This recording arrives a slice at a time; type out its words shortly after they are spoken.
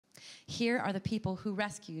Here are the people who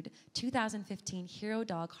rescued 2015 hero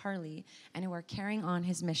dog Harley and who are carrying on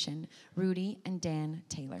his mission, Rudy and Dan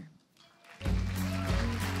Taylor.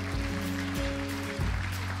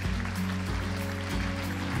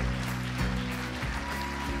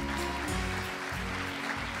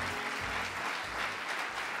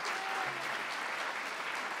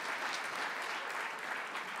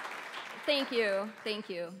 Thank you, thank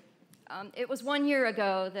you. It was 1 year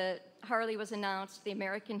ago that Harley was announced the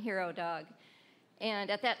American Hero Dog. And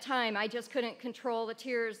at that time, I just couldn't control the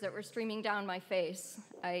tears that were streaming down my face.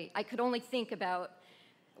 I could only think about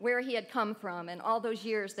where he had come from and all those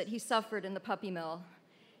years that he suffered in the puppy mill.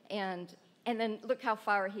 And then look how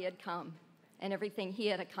far he had come and everything he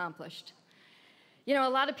had accomplished. You know,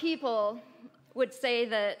 a lot of people would say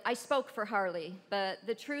that I spoke for Harley, but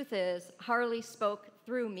the truth is, Harley spoke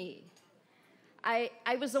through me. I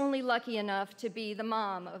was only lucky enough to be the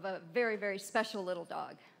mom of a very, very special little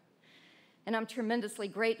dog. And I'm tremendously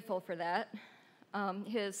grateful for that.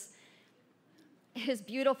 His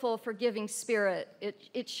beautiful, forgiving spirit,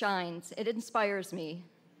 it shines, it inspires me.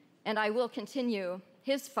 And I will continue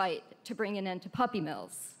his fight to bring an end to puppy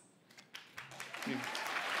mills.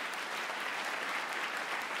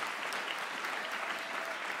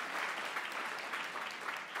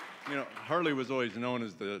 You know, Harley was always known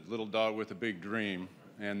as the little dog with a big dream,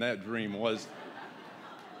 and that dream was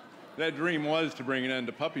to bring an end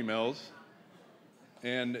to puppy mills,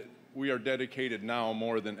 and we are dedicated now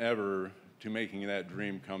more than ever to making that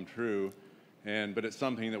dream come true. But it's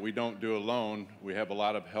something that we don't do alone. We have a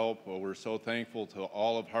lot of help. We're so thankful to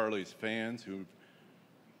all of Harley's fans who,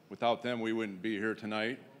 without them, we wouldn't be here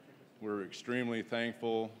tonight. We're extremely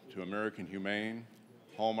thankful to American Humane,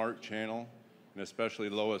 Hallmark Channel, and especially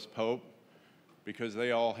Lois Pope, because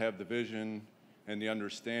they all have the vision and the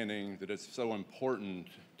understanding that it's so important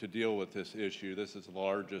to deal with this issue. This is the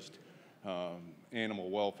largest animal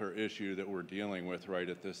welfare issue that we're dealing with right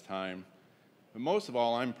at this time. But most of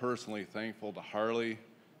all, I'm personally thankful to Harley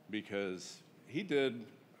because he did,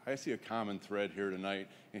 I see a common thread here tonight,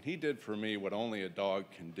 and he did for me what only a dog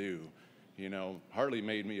can do. You know, Harley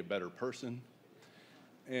made me a better person,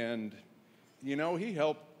 and you know, he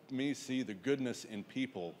helped me see the goodness in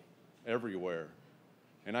people everywhere.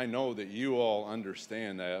 And I know that you all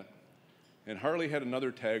understand that. And Harley had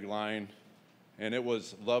another tagline, and it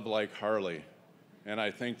was "Love like Harley." And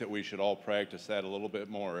I think that we should all practice that a little bit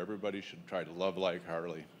more. Everybody should try to love like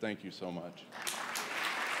Harley. Thank you so much.